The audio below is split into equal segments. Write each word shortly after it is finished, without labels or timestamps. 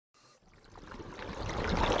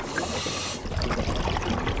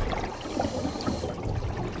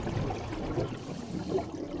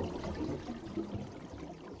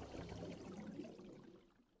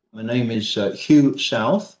name is Hugh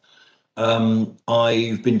South.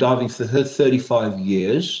 I've been diving for 35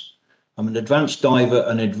 years. I'm an advanced diver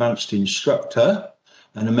and advanced instructor,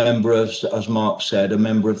 and a member of, as Mark said, a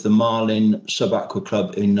member of the British-Sub-Aqua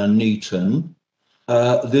Club in Nuneaton.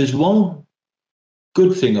 There's one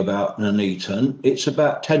good thing about Nuneaton. It's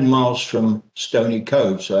about 10 miles from Stony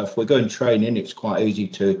Cove, so if we're going training, it's quite easy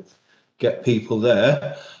to get people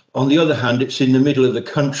there. On the other hand, it's in the middle of the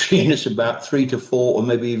country, and it's about 3 to 4 or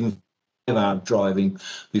maybe even 5 hours driving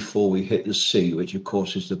before we hit the sea, which of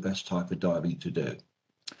course is the best type of diving to do.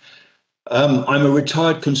 I'm a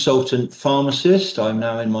retired consultant pharmacist. I'm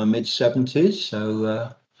now in my mid-70s,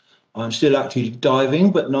 so I'm still actually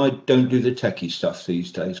diving, but I don't do the techie stuff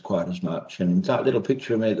these days quite as much. And that little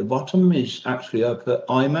picture of me at the bottom is actually up at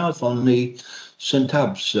Eyemouth on the St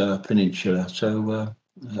Abbs Peninsula. So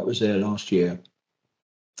that was there last year.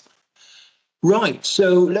 Right,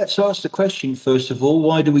 so let's ask the question first of all,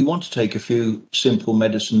 why do we want to take a few simple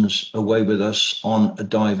medicines away with us on a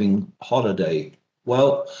diving holiday?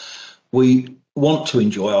 Well, we want to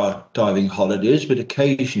enjoy our diving holidays, but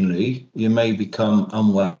occasionally you may become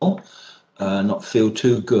unwell, not feel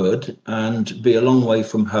too good, and be a long way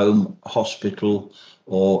from home, hospital,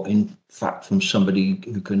 or in fact from somebody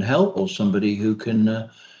who can help or somebody who can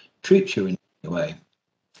treat you in a way.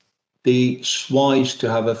 It's wise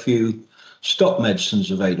to have a few stock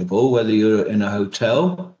medicines available, whether you're in a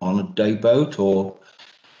hotel, on a day boat, or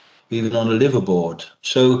even on a liverboard.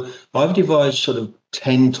 So I've devised sort of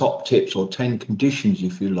 10 top tips or 10 conditions,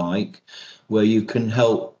 if you like, where you can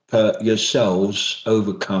help yourselves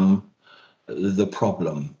overcome the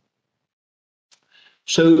problem.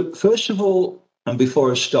 So first of all, and before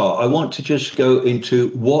I start, I want to just go into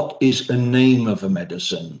what is a name of a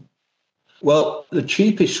medicine. Well, the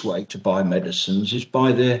cheapest way to buy medicines is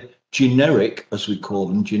by their generic, as we call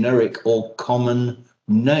them, generic or common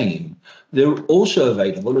name. They're also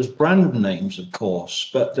available as brand names, of course,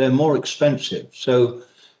 but they're more expensive. So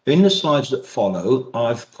in the slides that follow,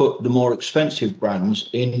 I've put the more expensive brands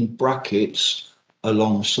in brackets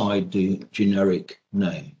alongside the generic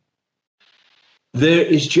name. There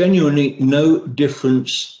is genuinely no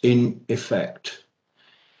difference in effect.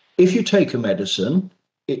 If you take a medicine,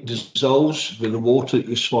 it dissolves with the water that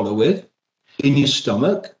you swallow with in your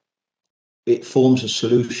stomach. It forms a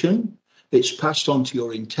solution. It's passed on to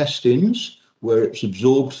your intestines, where it's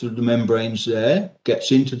absorbed through the membranes there,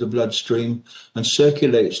 gets into the bloodstream and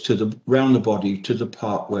circulates around the body to the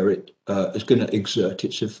part where it is going to exert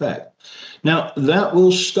its effect. Now, that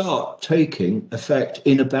will start taking effect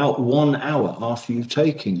in about 1 hour after you've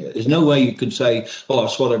taken it. There's no way you can say, oh, I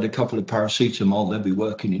swallowed a couple of paracetamol, they'll be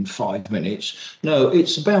working in 5 minutes. No,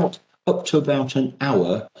 it's up to about an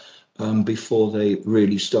hour before they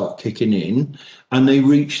really start kicking in, and they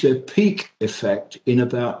reach their peak effect in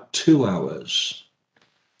about 2 hours.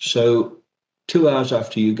 So 2 hours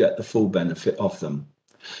after you get the full benefit of them.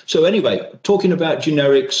 So anyway, talking about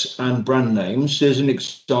generics and brand names, there's an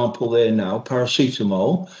example there now,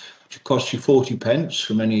 paracetamol, which costs you 40 pence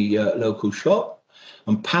from any local shop,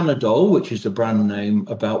 and Panadol, which is the brand name,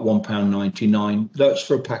 about £1.99. That's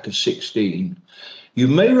for a pack of 16. You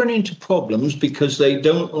may run into problems because they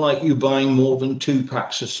don't like you buying more than 2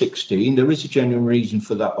 packs of 16. There is a genuine reason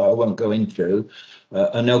for that, but I won't go into.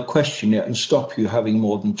 And they'll question it and stop you having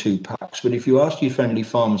more than 2 packs. But if you ask your friendly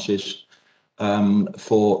pharmacist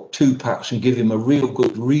for 2 packs and give him a real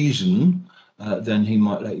good reason, then he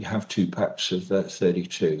might let you have 2 packs of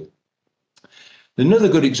 32. Another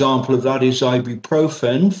good example of that is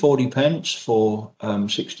ibuprofen, 40 pence for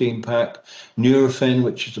 16 pack. Nurofen,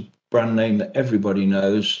 which is a brand name that everybody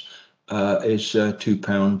knows, is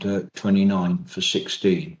 £2.29 for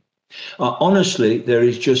 16. Honestly, there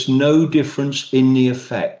is just no difference in the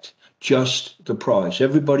effect, just the price.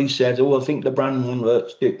 Everybody says, oh, I think the brand one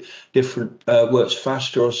works different, works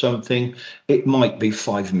faster or something. It might be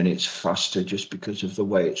 5 minutes faster just because of the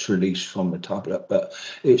way it's released from the tablet, but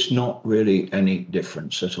it's not really any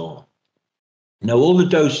difference at all. Now, all the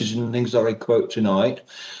doses and things that I quote tonight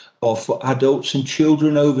are for adults and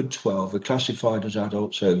children over 12. We're classified as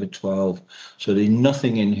adults over 12. So there's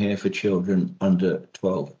nothing in here for children under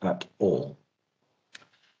 12 at all.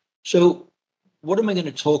 So what am I going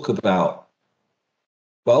to talk about?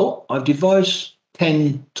 Well, I've devised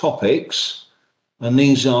 10 topics, and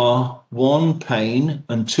these are 1, pain,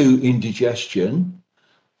 and 2, indigestion,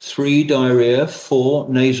 3, diarrhea, 4,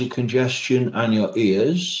 nasal congestion and your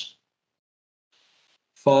ears,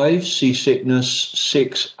 5, seasickness,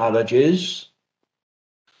 6, allergies,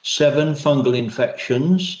 7, fungal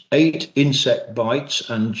infections, 8, insect bites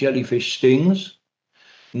and jellyfish stings,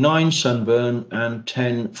 9 sunburn, and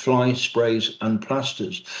 10 fly sprays and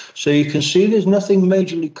plasters. So you can see there's nothing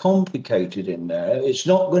majorly complicated in there. It's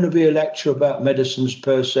not going to be a lecture about medicines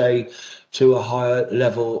per se to a higher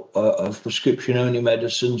level of prescription only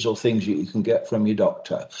medicines or things that you can get from your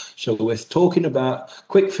doctor. So we're talking about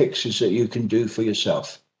quick fixes that you can do for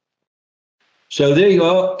yourself. So there you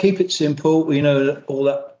are. Keep it simple. We know all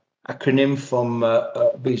that acronym from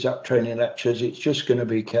BSAC training lectures. It's just going to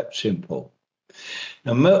be kept simple.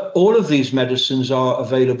 Now, all of these medicines are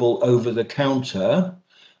available over the counter,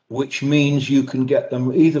 which means you can get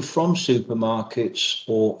them either from supermarkets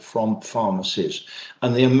or from pharmacies.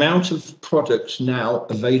 And the amount of products now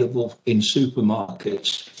available in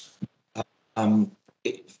supermarkets um,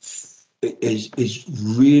 it, is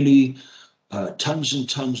really tons and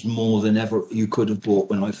tons more than ever you could have bought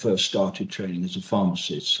when I first started training as a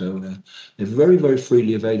pharmacist. So they're very, very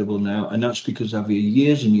freely available now. And that's because I've had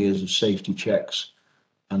years and years of safety checks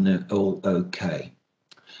and they're all okay.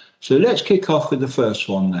 So let's kick off with the first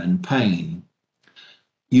one then, pain.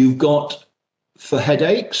 You've got for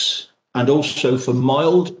headaches and also for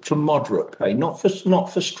mild to moderate pain, not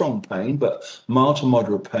for strong pain, but mild to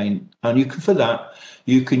moderate pain. And you can, for that,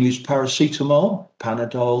 you can use paracetamol,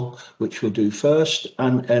 Panadol, which we'll do first,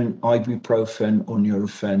 and ibuprofen or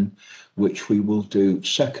Nurofen, which we will do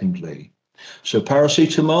secondly. So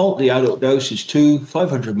paracetamol, the adult dose is 2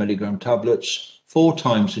 500 milligram tablets 4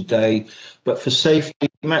 times a day, but for safety,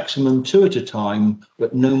 maximum 2 at a time,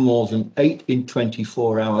 but no more than 8 in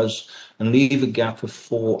 24 hours, and leave a gap of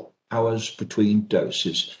 4 hours between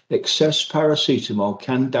doses. Excess paracetamol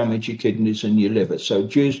can damage your kidneys and your liver, so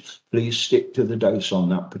just please stick to the dose on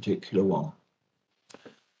that particular one.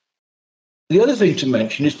 The other thing to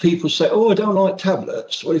mention is people say, oh, I don't like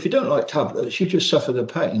tablets. Well, if you don't like tablets, you just suffer the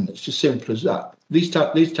pain. It's as simple as that. These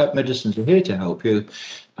type medicines are here to help you,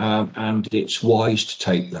 and it's wise to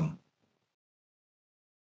take them.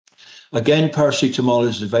 Again, paracetamol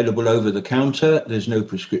is available over the counter. There's no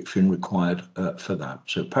prescription required for that.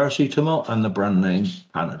 So paracetamol and the brand name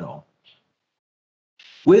Panadol.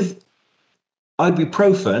 With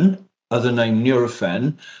ibuprofen, other name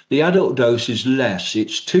Nurofen, the adult dose is less.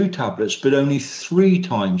 It's 2 tablets, but only 3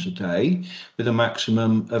 times a day with a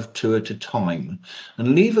maximum of 2 at a time.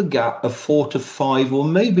 And leave a gap of 4 to 5 or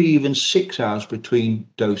maybe even 6 hours between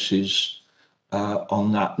doses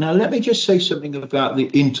on that. Now, let me just say something about the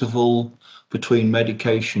interval between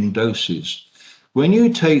medication doses. When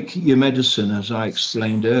you take your medicine, as I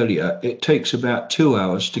explained earlier, it takes about 2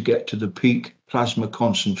 hours to get to the peak plasma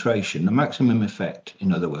concentration, the maximum effect,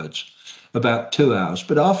 in other words, about 2 hours.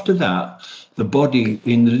 But after that, the body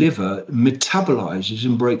in the liver metabolizes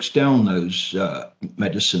and breaks down those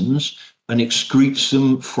medicines and excretes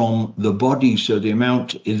them from the body. So the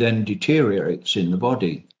amount then deteriorates in the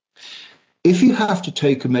body. If you have to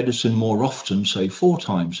take a medicine more often, say 4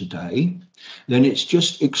 times a day, then it's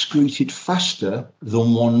just excreted faster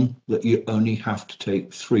than one that you only have to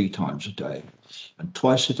take 3 times a day. And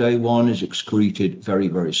twice a day one is excreted very,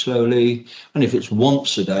 very slowly. And if it's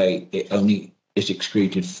once a day, it only is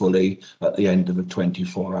excreted fully at the end of a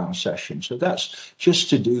 24-hour session. So that's just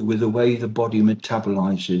to do with the way the body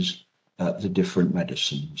metabolizes the different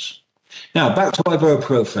medicines. Now, back to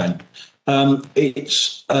ibuprofen.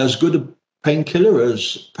 It's as good a painkiller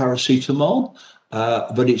as paracetamol,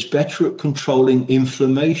 but it's better at controlling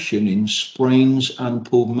inflammation in sprains and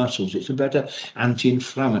pulled muscles. It's a better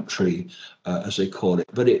anti-inflammatory, as they call it,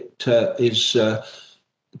 but it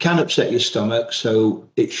can upset your stomach, so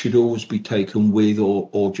it should always be taken with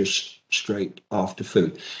or just straight after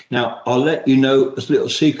food. Now, I'll let you know a little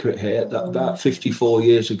secret here that about 54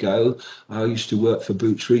 years ago, I used to work for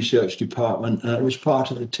Boots Research Department, and I was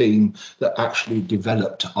part of the team that actually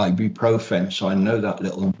developed ibuprofen, so I know that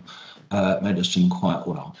little medicine quite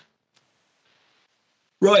well.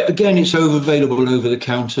 Right, again, it's available over the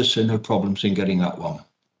counter, so no problems in getting that one.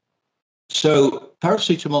 So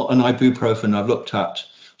paracetamol and ibuprofen I've looked at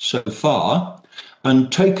so far,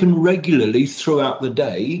 and taken regularly throughout the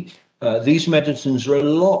day, these medicines are a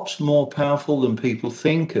lot more powerful than people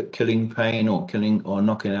think at killing pain or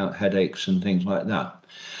knocking out headaches and things like that.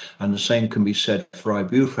 And the same can be said for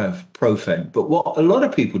ibuprofen. But what a lot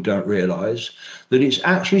of people don't realize, that it's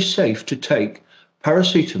actually safe to take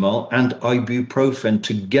paracetamol and ibuprofen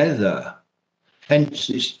together. Hence,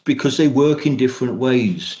 it's because they work in different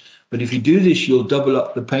ways. But if you do this, you'll double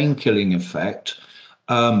up the pain killing effect.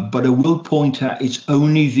 But I will point out it's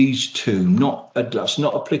only these two, that's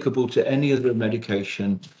not applicable to any other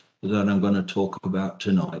medication that I'm going to talk about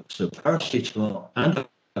tonight. So paracetamol and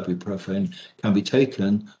ibuprofen can be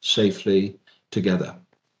taken safely together.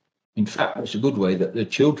 In fact, it's a good way that the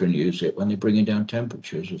children use it when they're bringing down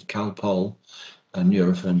temperatures with Calpol and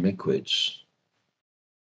Nurofen liquids.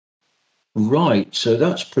 Right, so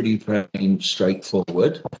that's pretty plain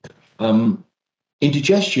straightforward.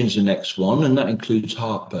 Indigestion is the next one, and that includes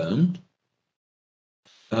heartburn.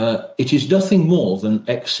 It is nothing more than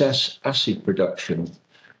excess acid production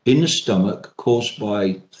in the stomach caused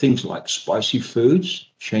by things like spicy foods,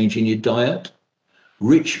 changing your diet,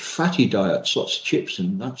 rich fatty diets, lots of chips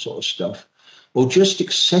and that sort of stuff, or just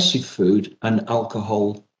excessive food and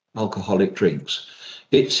alcoholic drinks.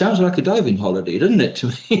 It sounds like a diving holiday, doesn't it,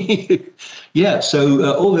 to me? Yeah,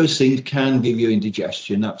 so all those things can give you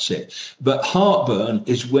indigestion, that's it. But heartburn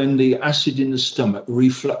is when the acid in the stomach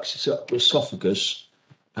refluxes up the esophagus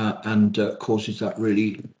and causes that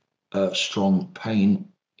really strong pain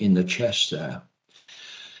in the chest there.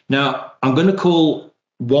 Now, I'm going to call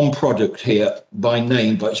one product here by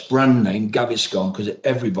name, but it's brand name Gaviscon, because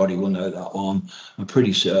everybody will know that one. I'm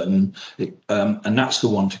pretty certain. And that's the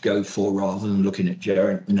one to go for rather than looking at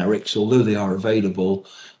generics, although they are available.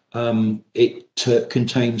 It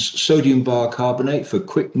contains sodium bicarbonate for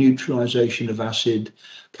quick neutralization of acid,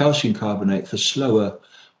 calcium carbonate for slower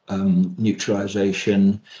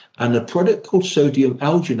neutralization, and a product called sodium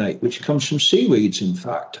alginate, which comes from seaweeds, in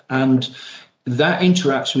fact. And that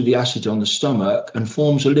interacts with the acid on the stomach and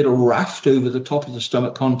forms a little raft over the top of the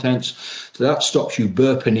stomach contents. So that stops you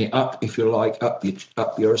burping it up, if you like, up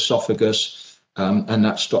your esophagus, and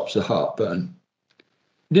that stops the heartburn.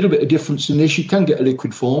 A little bit of difference in this. You can get a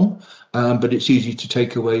liquid form, but it's easy to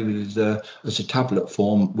take away with as a tablet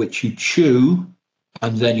form, which you chew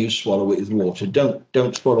and then you swallow it with water.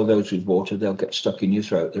 Don't swallow those with water; they'll get stuck in your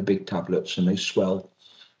throat. They're big tablets and they swell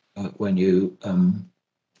when you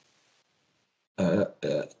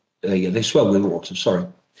they swell with water. Sorry.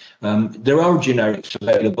 There are generics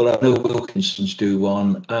available. I know Wilkinson's do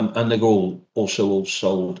one, and they're also all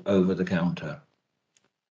sold over the counter.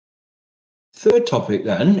 Third topic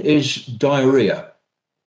then is diarrhea.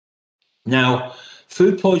 Now,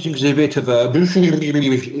 food poisoning is a bit of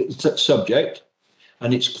a subject,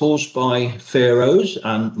 and it's caused by pharaohs,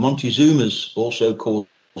 and Montezuma's also cause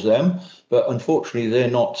them, but unfortunately they're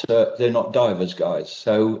not divers, guys.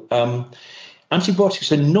 So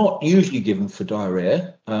antibiotics are not usually given for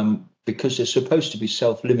diarrhea because they're supposed to be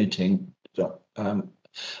self-limiting,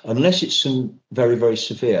 unless it's some very, very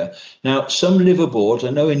severe. Now, some liverboards, I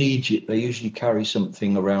know in Egypt they usually carry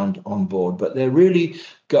something around on board, but they're really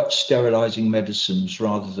gut sterilizing medicines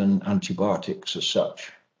rather than antibiotics as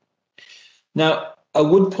such. Now, I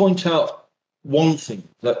would point out one thing,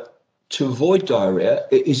 that to avoid diarrhea,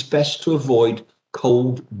 it is best to avoid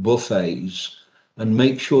cold buffets and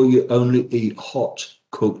make sure you only eat hot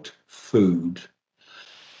cooked food.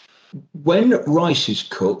 When rice is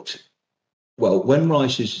cooked, well, when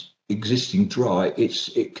rice is existing dry,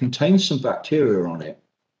 it contains some bacteria on it.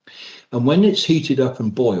 And when it's heated up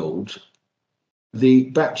and boiled, the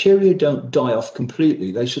bacteria don't die off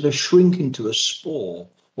completely. They sort of shrink into a spore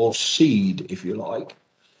or seed, if you like,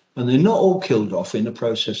 and they're not all killed off in the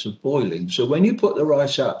process of boiling. So when you put the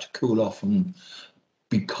rice out to cool off and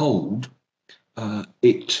be cold,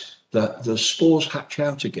 the spores hatch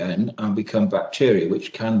out again and become bacteria,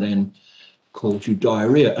 which can then cause you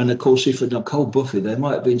diarrhea. And of course, if in a cold buffet, they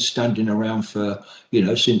might have been standing around for,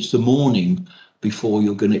 since the morning before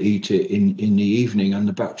you're going to eat it in the evening, and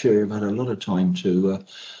the bacteria have had a lot of time to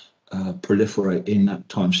proliferate in that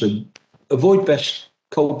time. So avoid best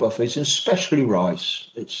cold buffets, and especially rice.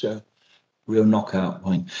 It's a real knockout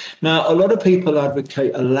point. Now, a lot of people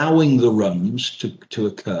advocate allowing the runs to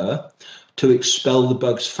occur to expel the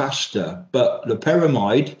bugs faster, but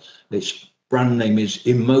loperamide, its brand name is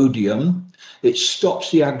Imodium, it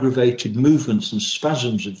stops the aggravated movements and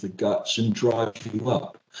spasms of the guts and drives you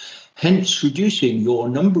up, hence reducing your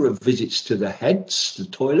number of visits to the heads, the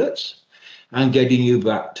toilets, and getting you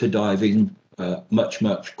back to diving much,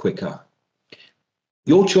 much quicker.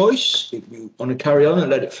 Your choice. If you want to carry on and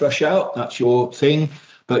let it flush out, that's your thing.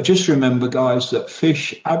 But just remember, guys, that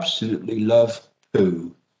fish absolutely love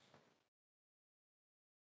poo.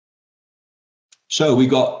 So we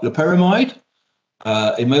got loperamide,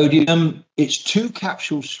 Imodium. It's 2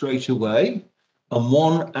 capsules straight away and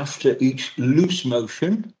 1 after each loose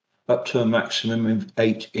motion, up to a maximum of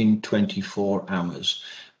 8 in 24 hours.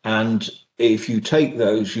 And if you take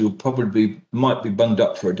those, you'll probably might be bunged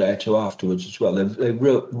up for a day or 2 afterwards as well. They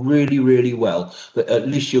really, really well, but at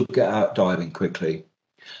least you'll get out diving quickly.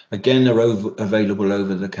 Again, they're available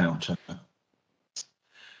over the counter.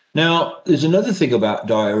 Now, there's another thing about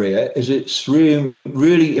diarrhea, is it's really,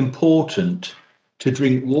 really important to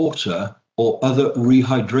drink water or other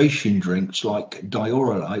rehydration drinks like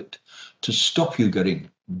diarrhea to stop you getting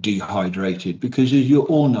dehydrated, because as you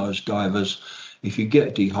all know as divers, if you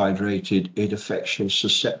get dehydrated, it affects your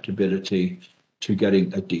susceptibility to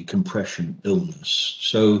getting a decompression illness.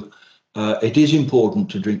 So it is important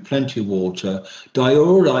to drink plenty of water.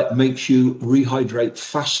 Diarrhea makes you rehydrate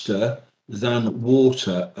faster than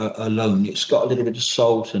water alone. It's got a little bit of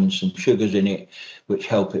salt and some sugars in it, which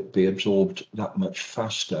help it be absorbed that much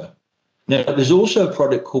faster. Now, there's also a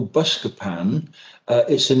product called Buscopan.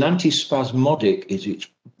 It's an antispasmodic, is its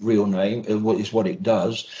real name, is what it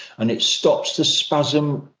does, and it stops the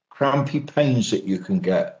spasm, crampy pains that you can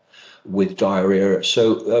get with diarrhea.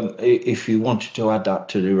 So if you wanted to add that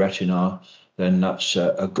to the retinol, then that's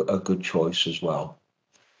a good choice as well.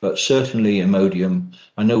 But certainly Imodium,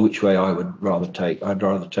 I know which way I would rather take. I'd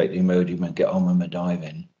rather take the Imodium and get on with my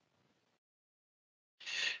diving.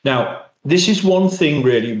 Now, this is one thing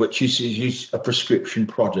really, which is a prescription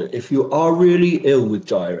product. If you are really ill with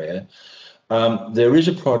diarrhea, there is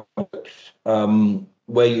a product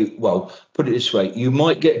where you, well, put it this way, you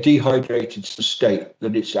might get dehydrated to the state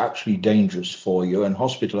that it's actually dangerous for you and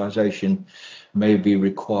hospitalization may be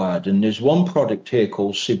required. And there's one product here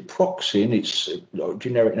called ciprofloxacin. Its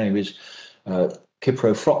generic name is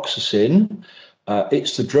ciprofloxacin.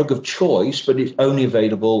 It's the drug of choice, but it's only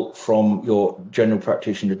available from your general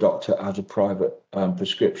practitioner doctor as a private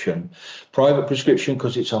prescription. Private prescription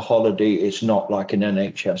because it's a holiday, it's not like an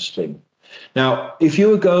NHS thing. Now, if you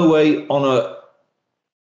would go away on a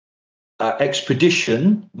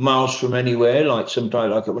expedition miles from anywhere, like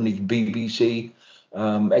sometimes like one of these BBC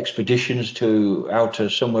expeditions to outer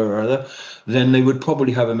somewhere or other, then they would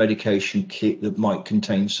probably have a medication kit that might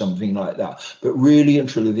contain something like that. But really and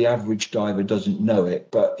truly, the average diver doesn't know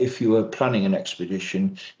it. But if you were planning an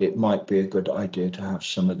expedition, it might be a good idea to have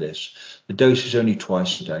some of this. The dose is only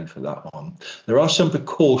twice a day for that one. There are some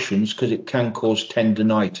precautions because it can cause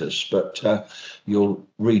tendinitis, but you'll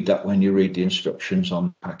read that when you read the instructions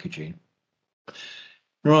on packaging.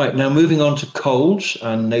 Right, now moving on to colds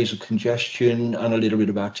and nasal congestion and a little bit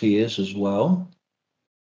about ears as well.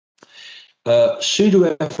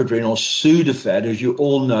 Pseudoephedrine or Sudafed, as you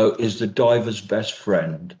all know, is the diver's best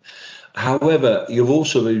friend. However, you've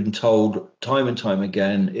also been told time and time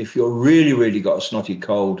again, if you're really got a snotty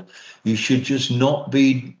cold, you should just not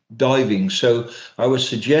be diving. So I would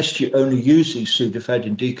suggest you only use these Sudafed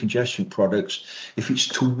and decongestion products if it's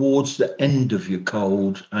towards the end of your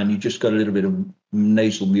cold and you just got a little bit of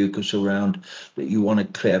nasal mucus around that you want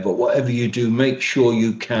to clear. But whatever you do, make sure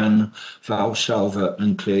you can Valsalva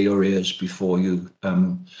and clear your ears before you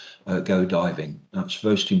go diving. That's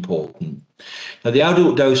most important. Now, the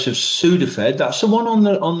adult dose of Sudafed, that's the one on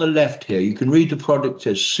the left here. You can read the product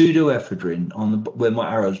as pseudoephedrine on the where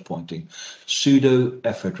my arrow's pointing.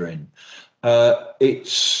 Pseudoephedrine.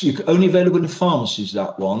 It's only available in pharmacies,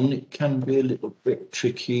 that one. It can be a little bit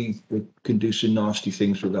tricky. It can do some nasty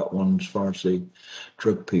things with that one as far as the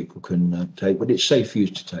drug people can take, but it's safe for you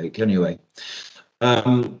to take anyway.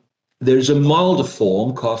 There's a milder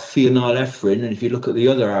form called phenylephrine, and if you look at the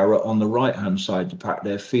other arrow on the right-hand side of the pack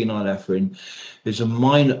there, phenylephrine is a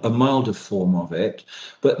milder form of it.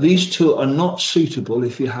 But these two are not suitable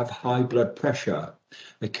if you have high blood pressure.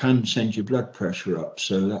 They can send your blood pressure up,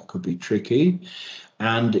 so that could be tricky.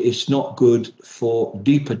 And it's not good for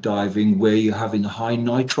deeper diving where you're having high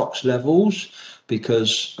nitrox levels,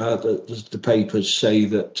 because the papers say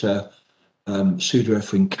that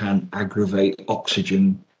pseudoephedrine can aggravate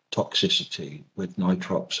oxygen toxicity with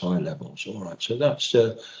nitrox high levels. All right, so that's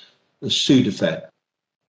the Sudafed.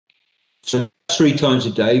 So 3 times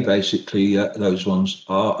a day, basically, those ones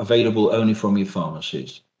are available only from your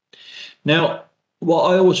pharmacies. Now,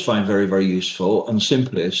 what I always find very useful and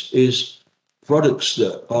simplest is products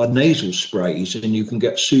that are nasal sprays, and you can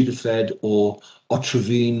get Sudafed or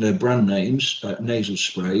Otrivine, the brand names, nasal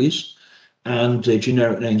sprays, and the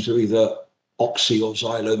generic names are either oxy or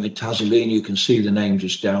xylometazoline. You can see the name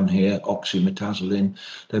just down here, oxymetazoline.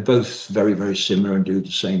 They're both very similar and do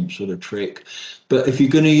the same sort of trick. But if you're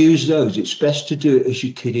going to use those, it's best to do it as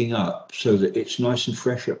you're kidding up so that it's nice and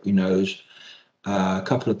fresh up your nose, a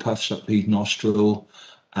couple of puffs up the nostril,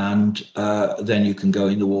 and then you can go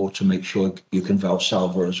in the water, make sure you can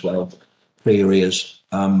Valsalva as well, clear your ears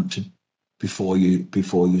before you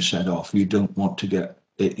set off. You don't want to get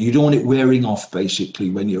it, you don't want it wearing off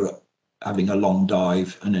basically when you're having a long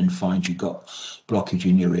dive and then find you've got blockage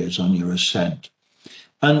in your ears on your ascent.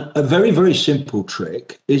 And a very simple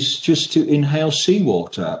trick is just to inhale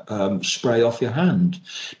seawater, spray off your hand.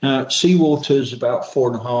 Now, seawater is about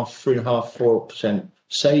 4%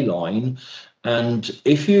 saline. And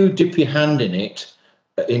if you dip your hand in it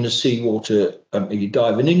in the seawater, you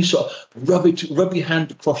dive, and then you sort of rub your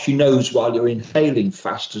hand across your nose while you're inhaling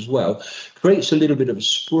fast as well. Creates a little bit of a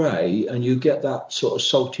spray, and you get that sort of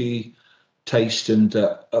salty taste and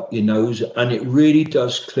up your nose, and it really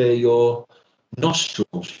does clear your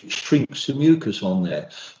nostrils. It shrinks the mucus on there.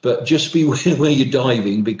 But just beware where you're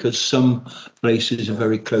diving, because some places are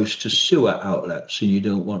very close to sewer outlets, and you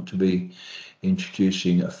don't want to be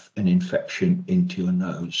introducing an infection into your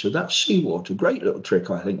nose. So that's seawater. Great little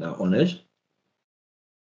trick, I think that one is.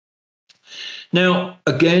 Now,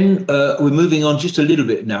 again, we're moving on just a little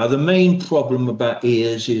bit now. The main problem about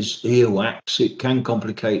ears is earwax. It can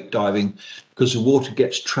complicate diving because the water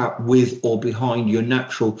gets trapped with or behind your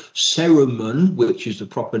natural cerumen, which is the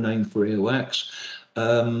proper name for earwax,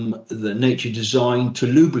 that nature designed to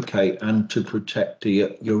lubricate and to protect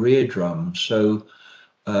your eardrum. So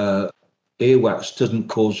earwax doesn't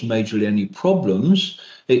cause majorly any problems,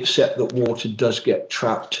 except that water does get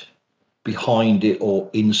trapped behind it or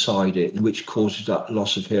inside it, which causes that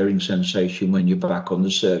loss of hearing sensation when you're back on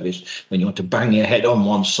the surface, when you want to bang your head on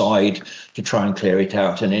one side to try and clear it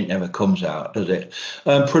out, and it never comes out, does it?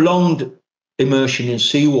 Prolonged immersion in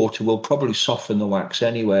seawater will probably soften the wax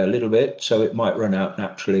anyway a little bit, so it might run out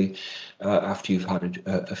naturally after you've had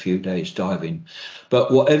a few days diving.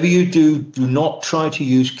 But whatever you do, do not try to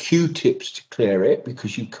use Q-tips to clear it,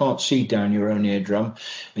 because you can't see down your own eardrum,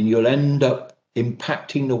 and you'll end up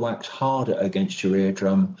impacting the wax harder against your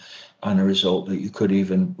eardrum, and a result that you could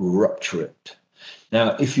even rupture it.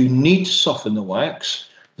 Now, if you need to soften the wax,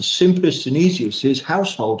 the simplest and easiest is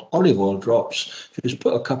household olive oil drops. Just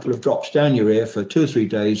put a couple of drops down your ear for 2 or 3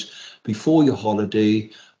 days before your holiday.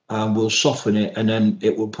 Will soften it, and then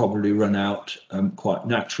it will probably run out quite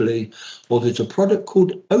naturally. Or there's a product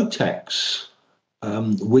called Otex,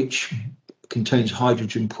 which contains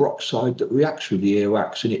hydrogen peroxide that reacts with the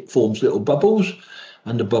earwax, and it forms little bubbles,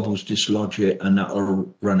 and the bubbles dislodge it, and that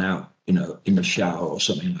will run out, in the shower or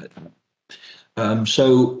something like that.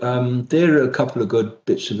 There are a couple of good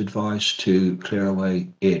bits of advice to clear away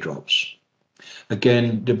eardrops.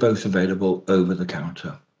 Again, they're both available over the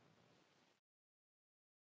counter.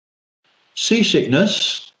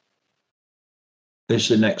 Seasickness is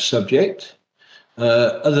the next subject.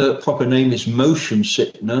 Other proper name is motion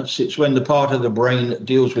sickness. It's when the part of the brain that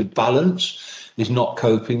deals with balance is not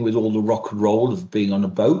coping with all the rock and roll of being on a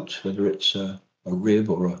boat, whether it's a rib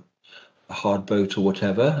or a hard boat or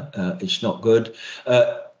whatever. It's not good.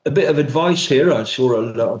 A bit of advice here. I'm sure a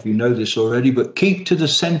lot of you know this already, but keep to the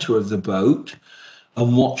center of the boat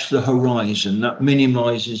and watch the horizon. That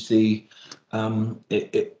minimizes the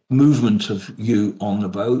movement of you on the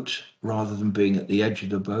boat, rather than being at the edge of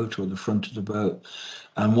the boat or the front of the boat.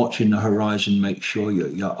 And watching the horizon, make sure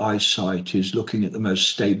your eyesight is looking at the most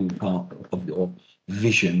stable part of your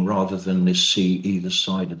vision, rather than the sea either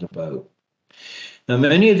side of the boat. Now,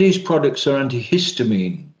 many of these products are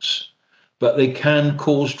antihistamines, but they can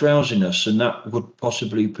cause drowsiness, and that would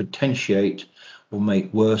possibly potentiate or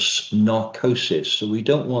make worse narcosis. So we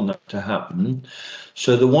don't want that to happen.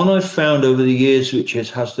 So the one I've found over the years, which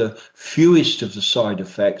has the fewest of the side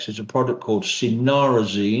effects, is a product called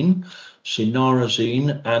Cynarazine,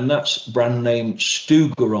 and that's brand name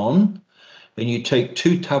Stugaron. And you take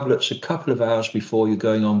 2 tablets a couple of hours before you're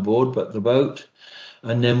going on board but the boat,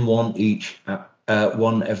 and then one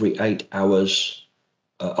every 8 hours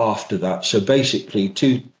after that. So basically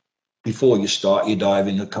 2 before you start your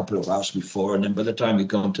diving, a couple of hours before, and then by the time you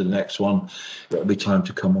go on to the next one, it'll be time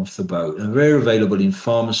to come off the boat. And they're available in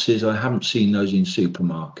pharmacies. I haven't seen those in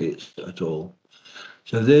supermarkets at all.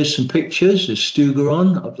 So there's some pictures. There's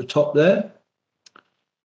Stugaron up the top there.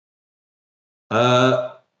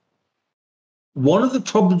 One of the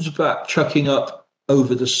problems about chucking up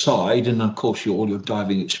over the side, and of course all your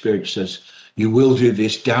diving experience says you will do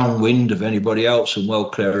this downwind of anybody else and well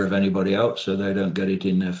clear of anybody else, so they don't get it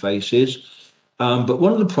in their faces. But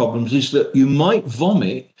one of the problems is that you might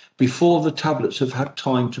vomit before the tablets have had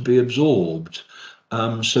time to be absorbed.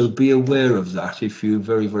 So be aware of that if you're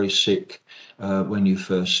very, very sick when you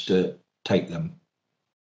first take them.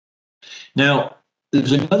 Now,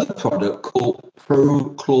 there's another product called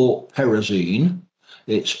prochlorperazine.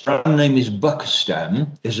 Its brand name is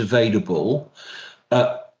Bucostan, is available.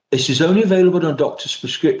 This is only available on a doctor's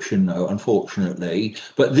prescription, though, unfortunately.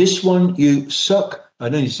 But this one, you suck, I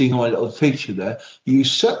don't know if you see my little feature there, you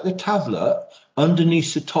suck the tablet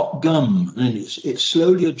underneath the top gum, and it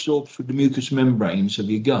slowly absorbs through the mucous membranes of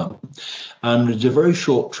your gum. And there's a very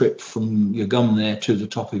short trip from your gum there to the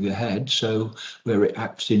top of your head, so where it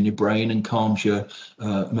acts in your brain and calms your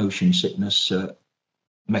motion sickness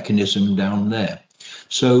mechanism down there.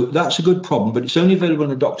 So that's a good problem, but it's only available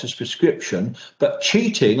on a doctor's prescription. But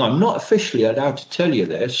cheating, I'm not officially allowed to tell you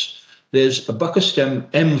this. There's a Bucostem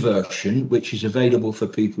M version, which is available for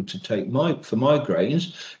people to take for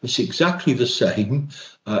migraines. It's exactly the same.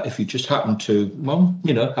 If you just happen to, well,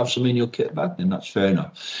 have some in your kit bag, then that's fair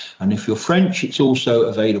enough. And if you're French, it's also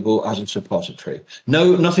available as a suppository.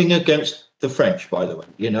 No, nothing against the French, by the way.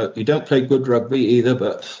 You don't play good rugby either,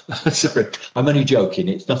 but sorry, I'm only joking.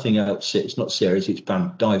 It's nothing else. It's not serious. It's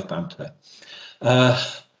dive banter.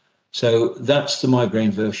 So that's the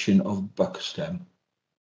migraine version of Bucostem.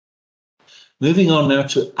 Moving on now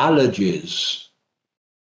to allergies.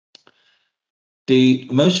 The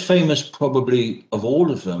most famous probably of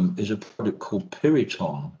all of them is a product called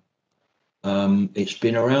Piriton. It's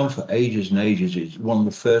been around for ages and ages. It's one of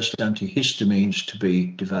the first antihistamines to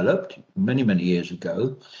be developed many, many years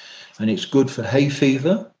ago. And it's good for hay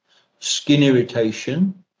fever, skin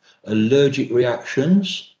irritation, allergic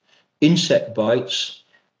reactions, insect bites,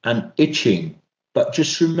 and itching. But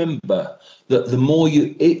just remember that the more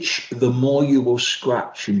you itch, the more you will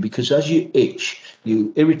scratch. And because as you itch,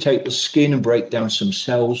 you irritate the skin and break down some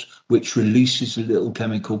cells, which releases a little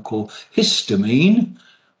chemical called histamine,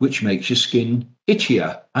 which makes your skin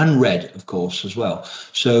itchier and red, of course, as well.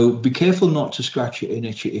 So be careful not to scratch it and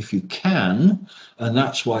itch it if you can. And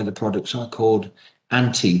that's why the products are called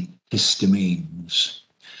antihistamines.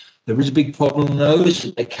 There is a big problem, though, is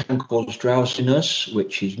that they can cause drowsiness,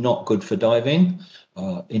 which is not good for diving,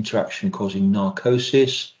 interaction causing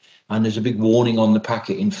narcosis. And there's a big warning on the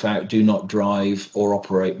packet, in fact, do not drive or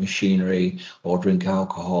operate machinery or drink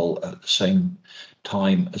alcohol at the same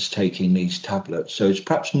time as taking these tablets. So it's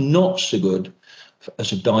perhaps not so good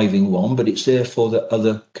as a diving one, but it's there for the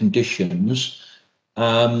other conditions.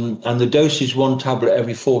 And the dose is 1 tablet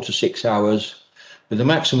every 4 to 6 hours, with a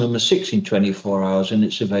maximum of 6 in 24 hours, and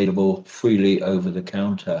it's available freely over the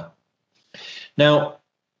counter. Now,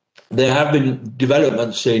 there have been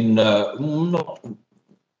developments in not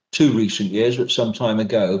too recent years, but some time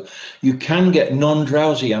ago. You can get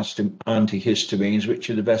non-drowsy antihistamines, which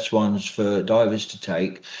are the best ones for divers to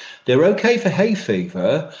take. They're okay for hay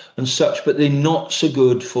fever and such, but they're not so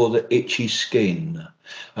good for the itchy skin.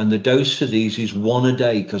 And the dose for these is 1 a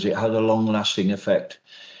day because it has a long-lasting effect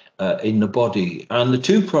in the body. And the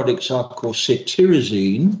two products are called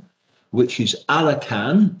cetirizine, which is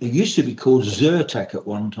Alacan. It used to be called Zyrtec at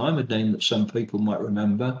one time, a name that some people might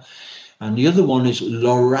remember. And the other one is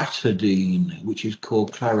loratadine, which is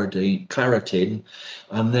called Claritin.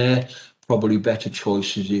 And they're probably better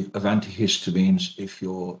choices of antihistamines if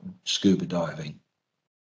you're scuba diving.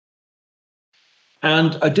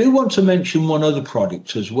 And I do want to mention one other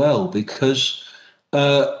product as well, because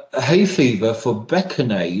hay fever for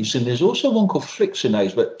Beckinase, and there's also one called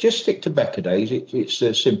Flixinase, but just stick to Beckinase. It's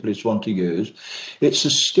the simplest one to use. It's a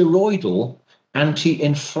steroidal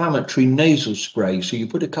anti-inflammatory nasal spray. So you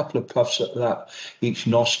put a couple of puffs at that each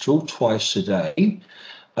nostril twice a day.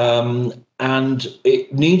 And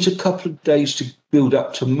it needs a couple of days to build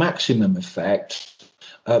up to maximum effect,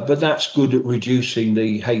 but that's good at reducing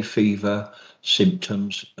the hay fever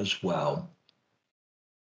symptoms as well.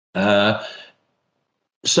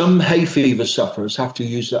 Some hay fever sufferers have to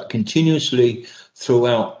use that continuously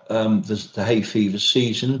throughout the hay fever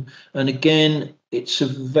season. And again, it's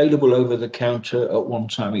available over the counter. At one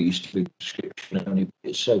time, it used to be prescription only.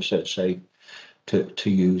 It's so safe to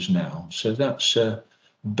use now. So that's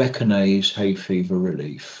Beckinase hay fever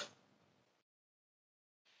relief.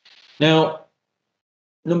 Now,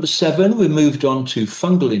 number 7, we moved on to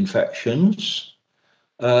fungal infections.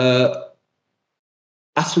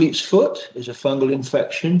 Athlete's foot is a fungal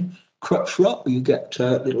infection. Crutch rot, you get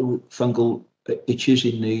little fungal itches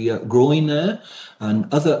in the groin there,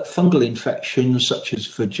 and other fungal infections such as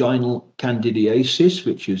vaginal candidiasis,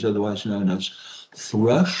 which is otherwise known as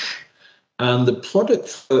thrush. And the product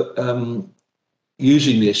for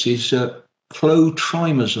using this is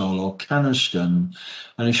clotrimazole or canesten.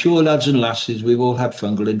 And I'm sure, lads and lasses, we've all had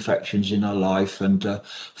fungal infections in our life and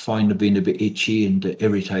find them being a bit itchy and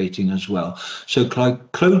irritating as well. So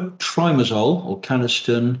clotrimazole or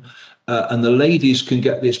canesten, and the ladies can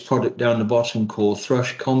get this product down the bottom called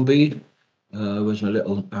Thrush Combi. There's my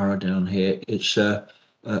little arrow down here. It's a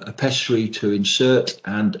pessary to insert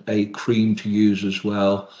and a cream to use as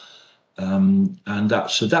well. And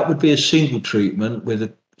that would be a single treatment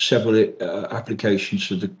with several applications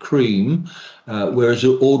for the cream, whereas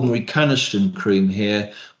an ordinary canesten cream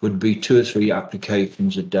here would be 2 or 3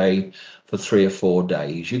 applications a day for 3 or 4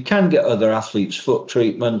 days. You can get other athlete's foot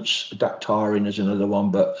treatments. Dactarin is another one,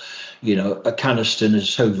 but a canesten is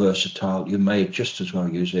so versatile, you may just as well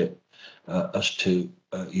use it as to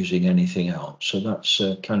using anything else. So that's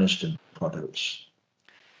Caniston products.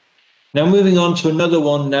 Now moving on to another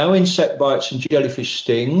one now, insect bites and jellyfish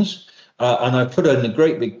stings. And I put in the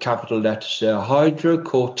great big capital letters there,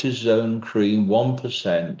 hydrocortisone cream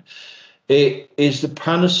 1%. It is the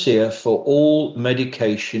panacea for all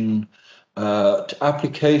medication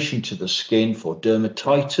application to the skin for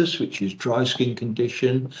dermatitis, which is dry skin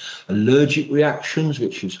condition, allergic reactions,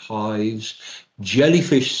 which is hives,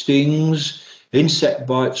 jellyfish stings, insect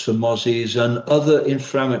bites for mozzies, and other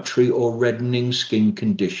inflammatory or reddening skin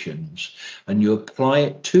conditions. And you apply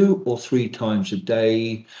it 2 or 3 times a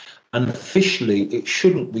day. And officially, it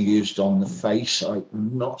shouldn't be used on the face. I'm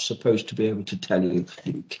not supposed to be able to tell you.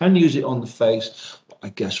 You can use it on the face, but I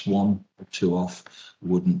guess 1 or 2 off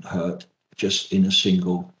wouldn't hurt, just in a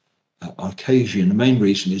single occasion. The main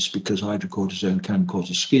reason is because hydrocortisone can cause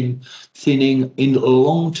a skin thinning in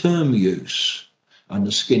long-term use. And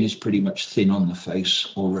the skin is pretty much thin on the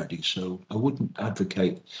face already. So I wouldn't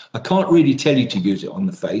advocate. I can't really tell you to use it on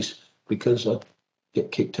the face because I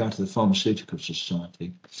get kicked out of the Pharmaceutical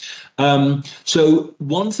Society. So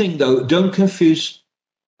one thing though, don't confuse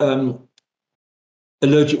allergic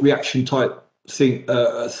reaction type thing,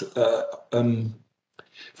 fungal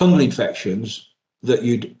infections that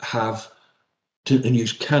you'd have and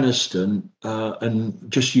use Caniston and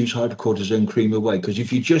just use hydrocortisone cream away, because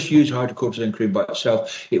if you just use hydrocortisone cream by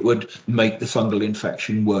itself, it would make the fungal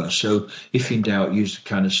infection worse. So if in doubt, use the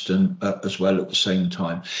Caniston as well at the same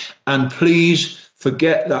time. And please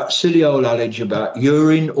forget that silly old adage about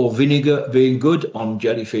urine or vinegar being good on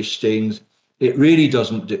jellyfish stings. It really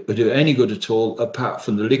doesn't do any good at all, apart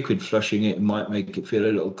from the liquid flushing it. It might make it feel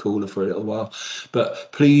a little cooler for a little while.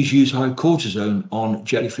 But please use high cortisone on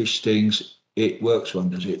jellyfish stings. It works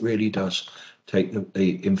wonders. It really does take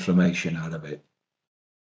the inflammation out of it.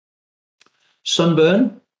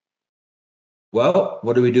 Sunburn. Well,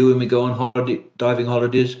 what do we do when we go on diving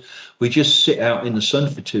holidays? We just sit out in the sun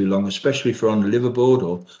for too long, especially if we're on a liverboard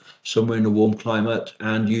or somewhere in a warm climate,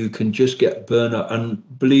 and you can just get burn up. And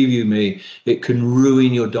believe you me, it can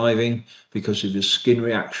ruin your diving because of the skin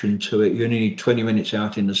reaction to it. You only need 20 minutes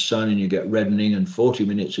out in the sun and you get reddening, and 40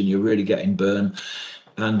 minutes and you're really getting burned.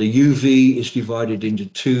 And the UV is divided into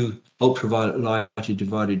 2, ultraviolet light is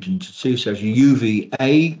divided into 2. So there's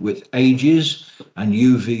UVA, which ages, and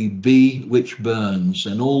UVB, which burns.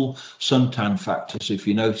 And all suntan factors, if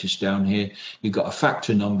you notice down here, you've got a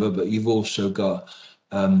factor number, but you've also got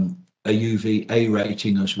a UVA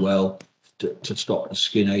rating as well to stop the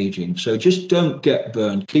skin aging. So just don't get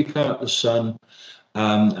burned. Keep out the sun.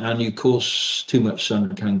 And of course, too much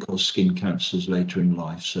sun can cause skin cancers later in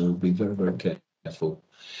life. So be very, very careful.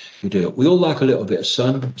 We all like a little bit of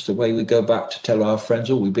sun. It's the way we go back to tell our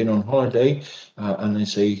friends, oh, we've been on holiday, and they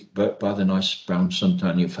say, by the nice brown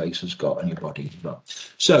suntan your face has got and your body as well.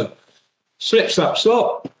 So, slip, slap,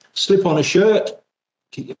 slop, slip on a shirt,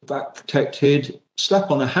 keep your back protected,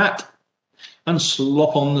 slap on a hat, and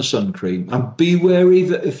slop on the sun cream. And be wary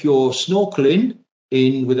that if you're snorkeling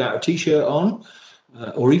in without a t-shirt on,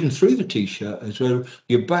 or even through the t-shirt as well,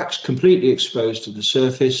 your back's completely exposed to the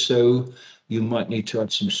surface, so you might need to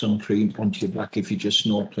add some sun cream onto your back if you're just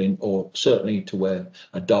snorkeling, or certainly to wear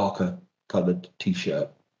a darker coloured t-shirt.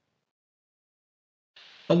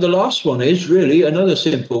 And the last one is really another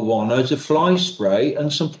simple one. It's a fly spray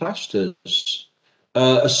and some plasters.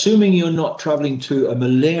 Assuming you're not travelling to a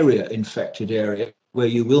malaria infected area where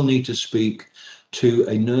you will need to speak to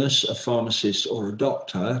a nurse, a pharmacist or a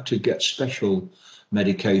doctor to get special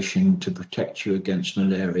medication to protect you against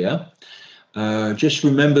malaria. Just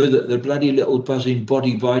remember that the bloody little buzzing,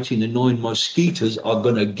 body biting, annoying mosquitoes are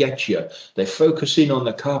going to get you. They're focusing on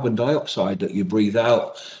the carbon dioxide that you breathe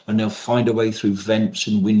out, and they'll find a way through vents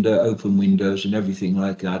and open windows and everything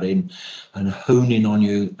like that and hone in on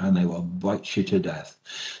you, and they will bite you to death.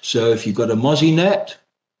 So if you've got a mozzie net,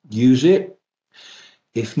 use it.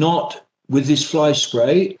 If not, with this fly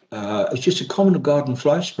spray, it's just a common garden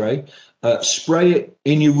fly spray. Spray it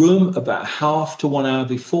in your room about half to 1 hour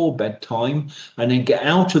before bedtime, and then get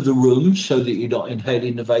out of the room so that you're not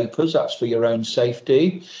inhaling the vapours. That's for your own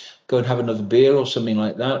safety. Go and have another beer or something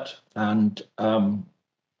like that, and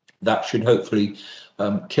that should hopefully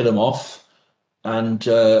kill them off, and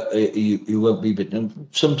you won't be bitten.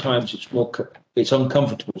 Sometimes it's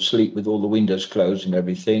uncomfortable to sleep with all the windows closed and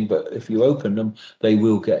everything, but if you open them, they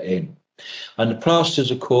will get in. And the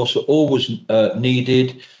plasters, of course, are always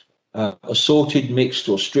needed. Assorted, mixed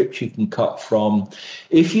or strips you can cut from.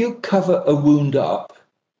 If you cover a wound up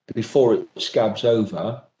before it scabs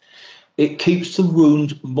over, it keeps the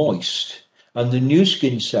wound moist, and the new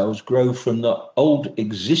skin cells grow from the old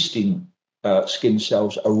existing skin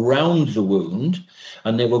cells around the wound,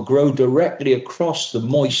 and they will grow directly across the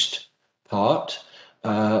moist part,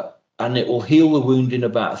 and it will heal the wound in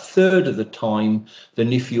about a third of the time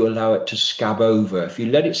than if you allow it to scab over. If you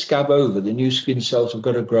let it scab over, the new skin cells have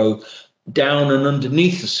got to grow down and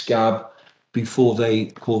underneath the scab before they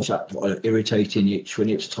cause that irritating itch when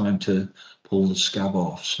it's time to pull the scab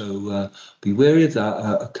off. So be wary of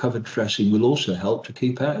that. A covered dressing will also help to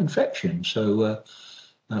keep out infection. So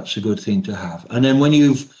that's a good thing to have. And then when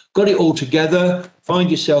you've got it all together, find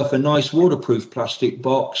yourself a nice waterproof plastic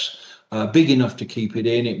box, big enough to keep it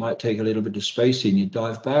in. It might take a little bit of space in your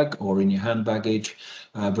dive bag or in your hand baggage,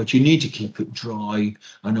 but you need to keep it dry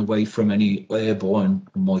and away from any airborne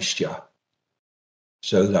moisture.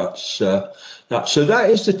 So that's that. So that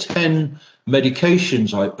is the 10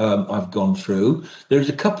 medications I've gone through. There's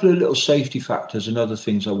a couple of little safety factors and other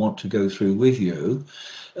things I want to go through with you.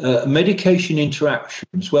 Medication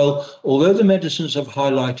interactions. Well, although the medicines I've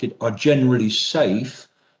highlighted are generally safe,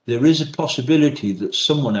 there is a possibility that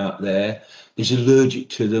someone out there is allergic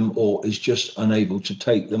to them or is just unable to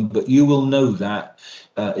take them, but you will know that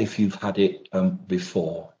if you've had it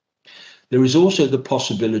before. There is also the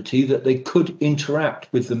possibility that they could interact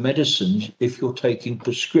with the medicines if you're taking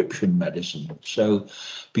prescription medicine. So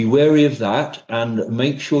be wary of that and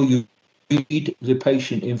make sure you read the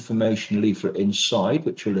patient information leaflet inside,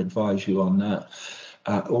 which will advise you on that.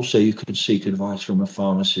 Also, you could seek advice from a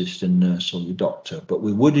pharmacist and nurse or your doctor, but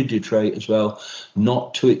we would iterate as well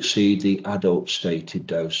not to exceed the adult stated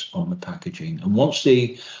dose on the packaging. And once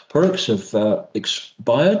the products have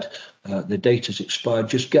expired, the data's expired,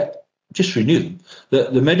 just renew.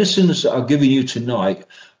 The medicines that I've given you tonight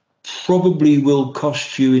probably will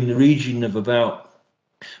cost you in the region of about,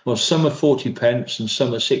 well, some are 40 pence and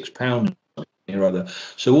some are £6 or other.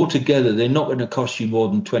 So altogether, they're not going to cost you more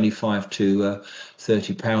than 25 to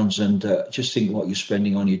 30 pounds. And just think what you're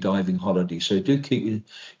spending on your diving holiday. So do keep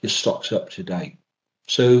your stocks up to date.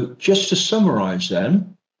 So just to summarize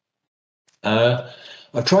then, I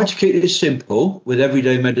tried to keep it simple with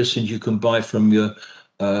everyday medicines you can buy from your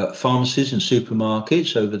pharmacies and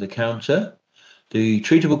supermarkets over the counter. The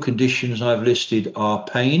treatable conditions I've listed are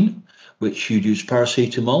pain, which you'd use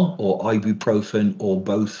paracetamol or ibuprofen or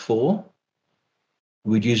both for.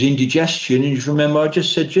 We'd use indigestion, and remember I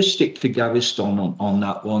just said just stick to Gaviscon on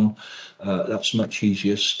that one. That's much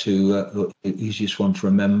easiest the easiest one to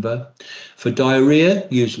remember. For diarrhea,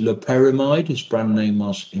 use loperamide, his brand name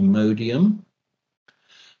was Imodium.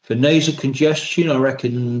 For nasal congestion, I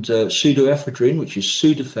reckon pseudoephedrine, which is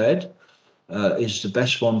Sudafed, is the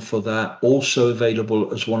best one for that. Also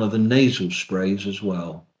available as one of the nasal sprays as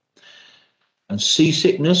well. And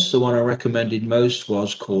seasickness, the one I recommended most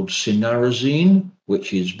was called Cinnarizine,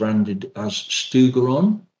 which is branded as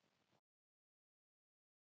Stugaron.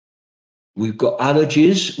 We've got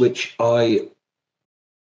allergies, which I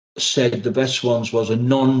said the best ones was a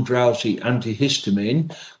non-drowsy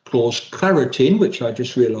antihistamine, Claritin, which I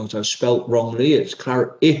just realised I spelt wrongly. It's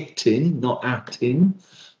Claritin, not actin.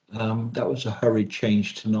 That was a hurried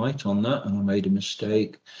change tonight on that, and I made a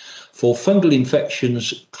mistake. For fungal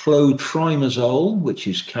infections, clotrimazole, which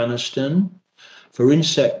is Canesten. For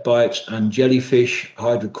insect bites and jellyfish,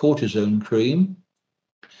 hydrocortisone cream.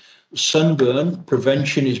 Sunburn,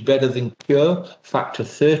 prevention is better than cure, factor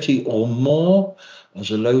 30 or more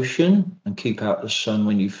as a lotion, and keep out the sun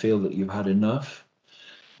when you feel that you've had enough.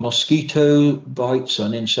 Mosquito bites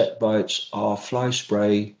and insect bites are fly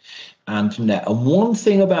spray and net. And one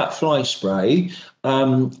thing about fly spray,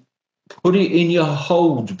 put it in your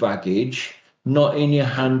hold baggage, not in your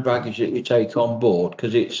hand baggage that you take on board,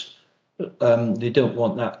 because it's they don't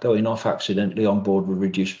want that going off accidentally on board with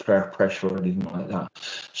reduced pressure or anything like that.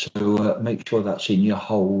 So make sure that's in your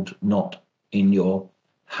hold, not in your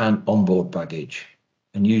hand onboard baggage,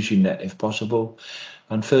 and use your net if possible.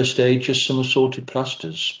 And first aid, just some assorted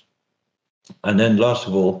plasters. And then last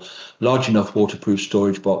of all, large enough waterproof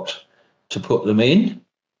storage box to put them in.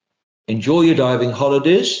 Enjoy your diving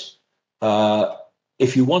holidays.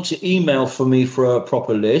 If you want to email for me for a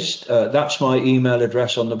proper list, that's my email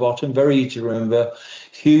address on the bottom. Very easy to remember,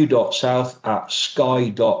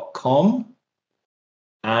 hugh.south@sky.com.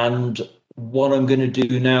 And what I'm going to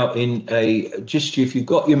do now just if you've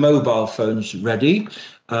got your mobile phones ready,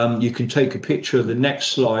 you can take a picture of the next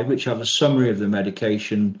slide, which have a summary of the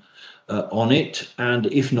medication on it. And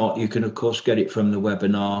if not, you can, of course, get it from the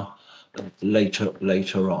webinar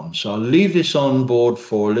later on. So I'll leave this on board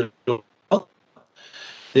for a little while.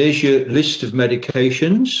 There's your list of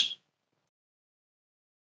medications.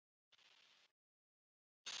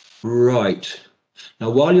 Right.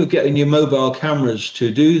 Now, while you're getting your mobile cameras to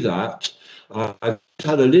do that, I've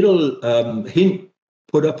had a little hint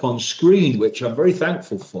put up on screen, which I'm very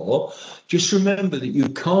thankful for. Just remember that you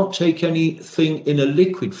can't take anything in a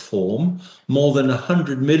liquid form more than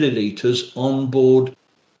 100 millilitres on board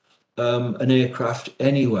an aircraft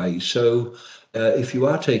anyway. So if you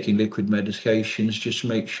are taking liquid medications, just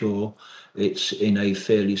make sure it's in a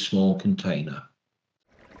fairly small container.